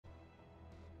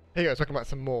Hey guys, talking about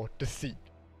some more Deceit.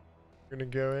 We're gonna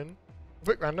go in.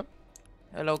 Quick random.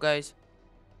 Hello guys.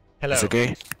 Hello. It's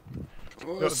okay.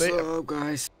 What's up,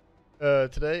 guys?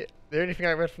 Today, the only thing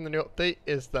I read from the new update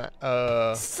is that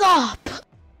Stop!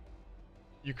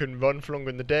 you can run for longer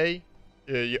in the day,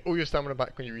 all your stamina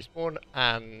back when you respawn,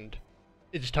 and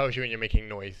it just tells you when you're making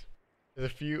noise.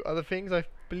 There's a few other things I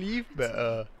believe, but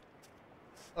that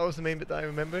was the main bit that I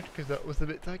remembered because that was the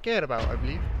bit I cared about, I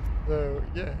believe. So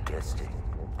yeah. Testing.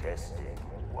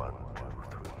 1, 2,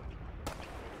 3.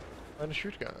 Find a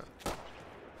shooter gun.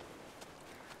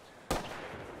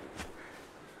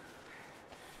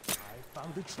 I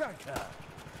found a tracker.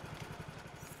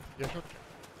 Yeah, shot.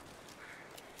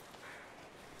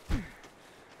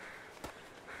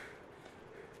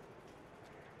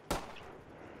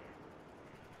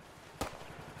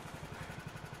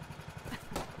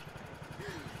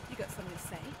 You got something to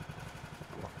say?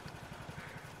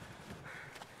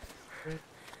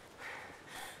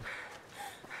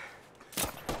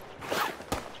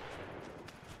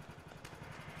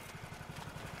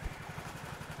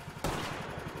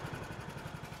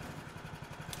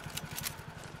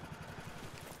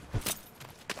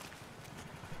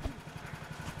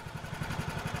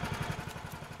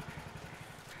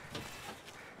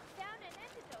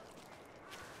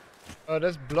 Oh,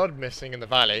 there's blood missing in the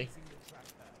valley.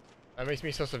 That makes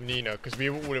me sus of Nina, because we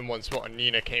were all in one spot and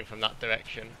Nina came from that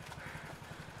direction.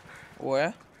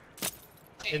 Where?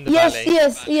 In the Yes,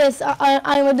 valley. yes.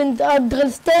 I wouldn't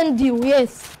understand you.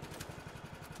 Yes.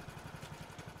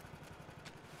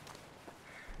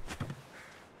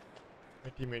 My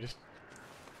teammate just...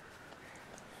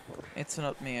 It's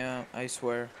not me, I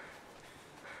swear.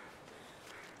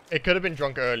 It could have been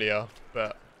drunk earlier,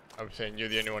 but I was saying you're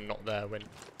the only one not there when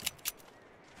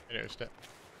you noticed it.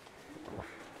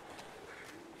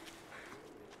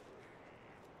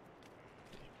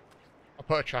 I'll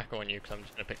put a tracker on you because I'm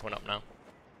just going to pick one up now.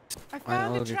 I I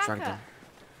found a already tracked tracker. them.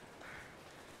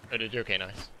 Oh, did you? Okay,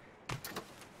 nice.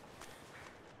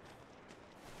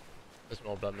 There's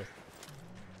more blood missing.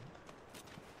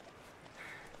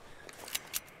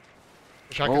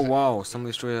 The tracker's Oh wow, somebody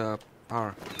destroyed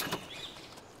power.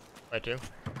 Where to?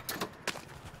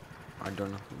 I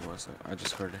don't know who it was. I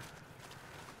just heard it.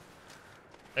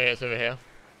 Oh yeah, it's over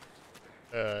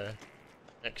here.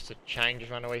 Next to Chang, just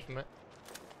ran away from it.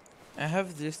 I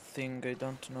have this thing, I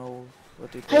don't know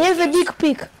what it is. I have a dick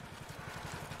pic.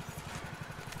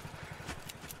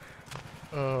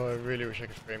 Oh, I really wish I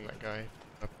could frame that guy.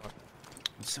 I can't.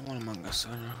 It's someone among us.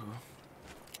 I don't know who.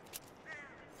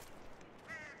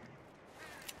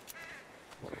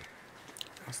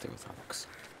 I'll stay with Alex.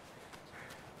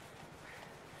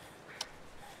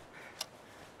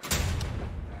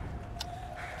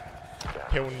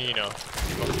 Kill Nina.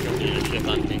 You must kill Nina, shit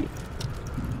landing.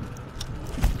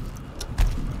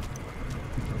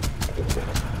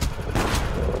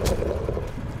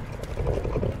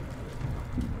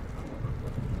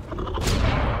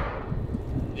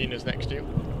 Nina's next to you.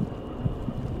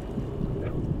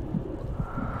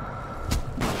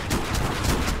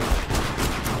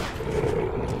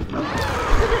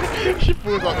 She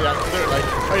pulls out the antidote like,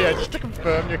 oh yeah, just to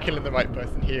confirm you're killing the right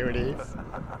person, here it is.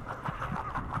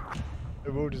 I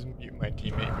will just mute my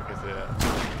teammate because you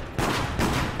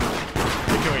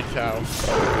can already tell.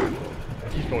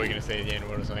 He's probably going to say the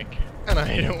N-word or something. And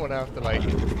I don't want to have to like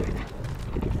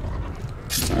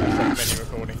send many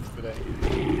recordings today.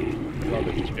 I'd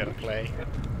rather just be able to play.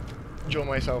 Enjoy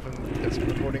myself and get some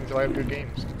recordings so I have good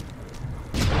games.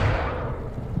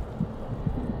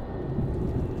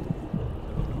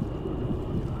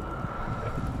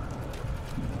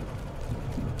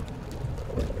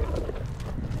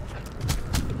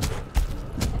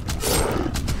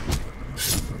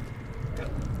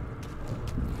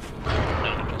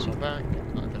 Back.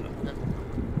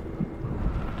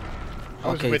 I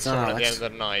was Okay, with it's not someone at the Alex. end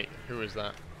of the night. Who was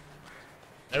that?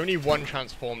 Only one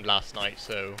transformed last night,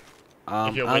 so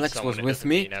if you're with Alex someone, was it with doesn't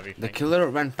me. mean everything. The killer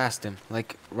ran past him.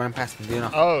 Like, ran past him. Did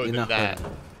not, Oh, did then not that. hurt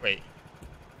him. Wait,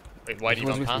 why He did you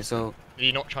was run with me, past? so Did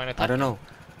he not try and attack? I don't know.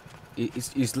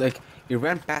 He's like, he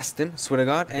ran past him, swear to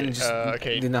God, and just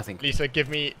okay. did nothing. Lisa, give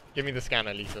me the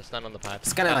scanner, Lisa. Stand on the pad.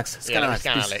 Scan Alex, scan yeah, Alex,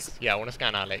 Scan please. Alex. Yeah, I want to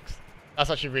scan Alex. That's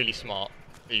actually really smart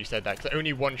that you said that, because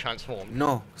only one transformed.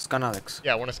 No, scan Alex.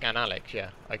 Yeah, I want to scan Alex. Yeah,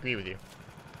 I agree with you.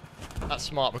 That's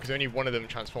smart because only one of them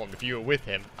transformed. If you were with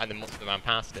him and the monster ran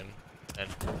past him, then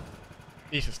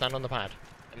Lisa, stand on the pad.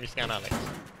 Let me scan Alex.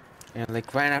 And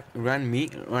like ran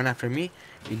after me.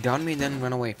 He downed me, then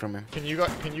ran away from him. Can you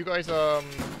guys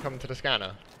come to the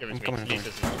scanner? Give it I'm to coming, me.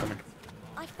 Lisa's not. coming.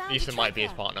 I found Lisa the might be his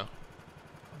tracker. partner.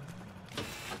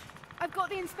 I've got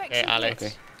the inspection Okay, Alex.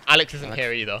 kit. Okay. Alex isn't Alex.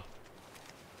 here either.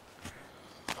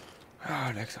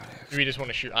 Alex. Do we just want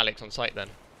to shoot Alex on sight then?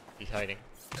 He's hiding.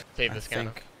 Save the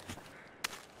scanner.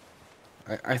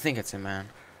 I think it's him, man.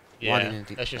 Yeah,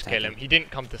 let's just kill him. He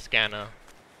didn't come to scanner.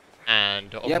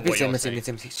 And Yep, it's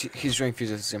him. He's drawing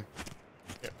fuses. It's him.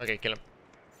 Yeah, okay, kill him.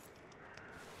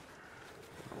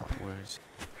 Where is?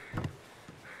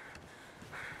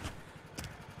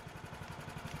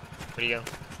 Where'd he go?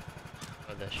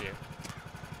 Oh, there's you.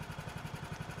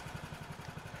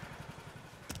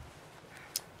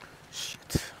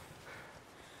 Shit.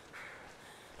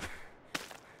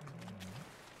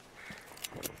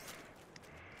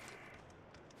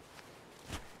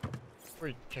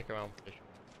 Probably check around position.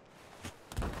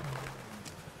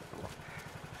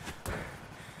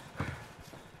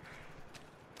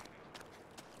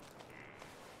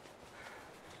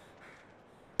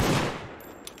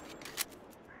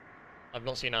 I've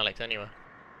not seen Alex anywhere.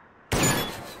 I'm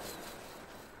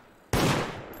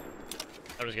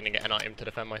just gonna get an item to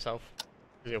defend myself.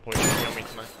 Because he'll probably shoot on me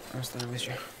tonight. I'm standing with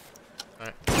you.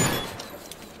 Alright.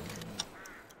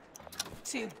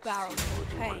 2 barrels of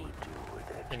pain.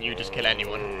 Can you just kill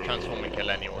anyone? Transform and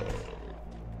kill anyone.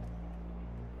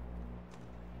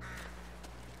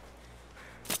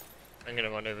 I'm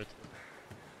gonna run over to them.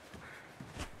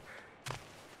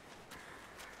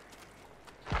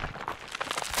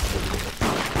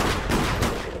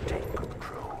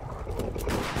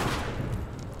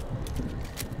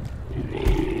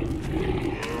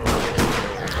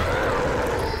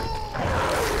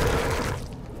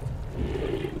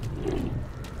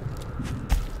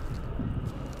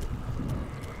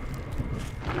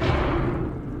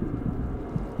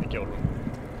 I killed him.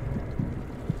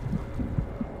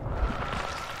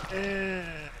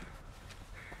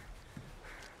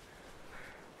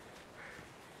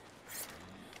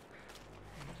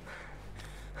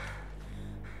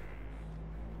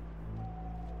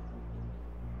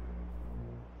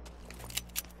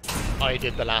 I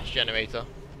did the last generator.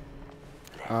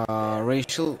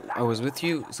 Rachel, I was with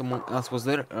you. Someone else was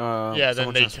there. Yeah, then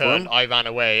someone they transformed. turned, I ran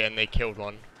away and they killed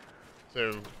one.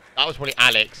 So, that was probably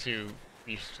Alex who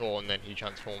we saw and then he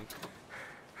transformed.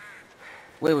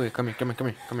 Wait, come here.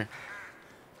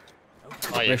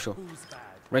 Oh, yeah.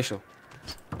 Rachel.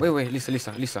 Wait,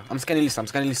 Lisa. I'm scanning Lisa.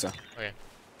 Okay.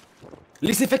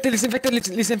 Lisa infected. Lisa Kill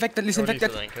Lisa infected.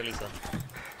 then, kill Lisa.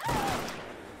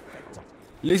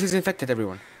 Lisa's infected,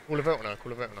 everyone. Call a vote now.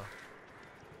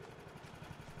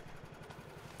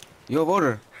 You have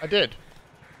order. I did.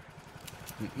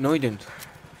 No, you didn't.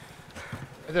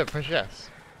 I did, press yes.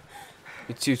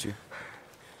 It's you two.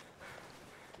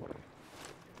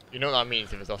 You know what that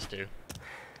means if it's us two.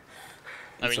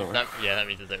 It's over. That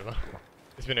means it's over.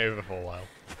 It's been over for a while.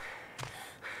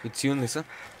 It's you and Lisa.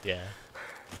 Yeah.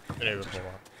 It's been over for a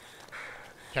while.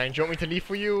 Kane, do you want me to leave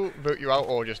for you, vote you out,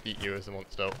 or just eat you as a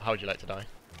monster? How would you like to die?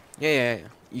 Yeah.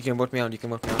 You can vote me out. Okay.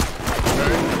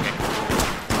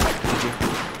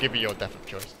 Give me your death of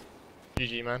choice.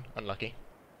 GG, man. Unlucky.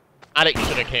 Alex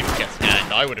should have came to get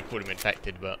scanned. I would have called him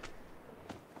infected, but...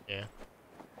 yeah.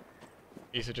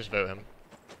 You should just vote him.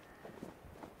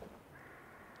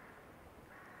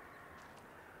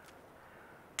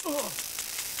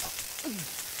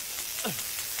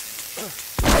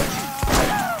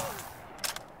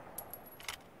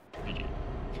 GG.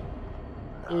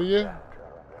 Oh yeah?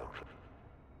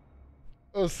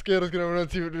 I was scared I was gonna run on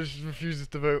team, but just refuses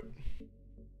to vote.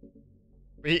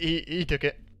 He took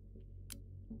it.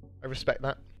 I respect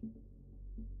that.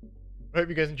 I hope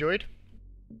you guys enjoyed.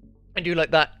 I do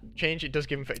like that change. It does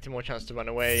give infected more chance to run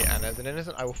away, and as an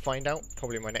innocent, I will find out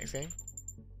probably in my next game.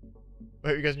 I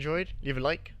hope you guys enjoyed. Leave a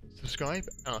like, subscribe,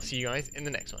 and I'll see you guys in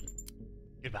the next one.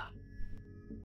 Goodbye.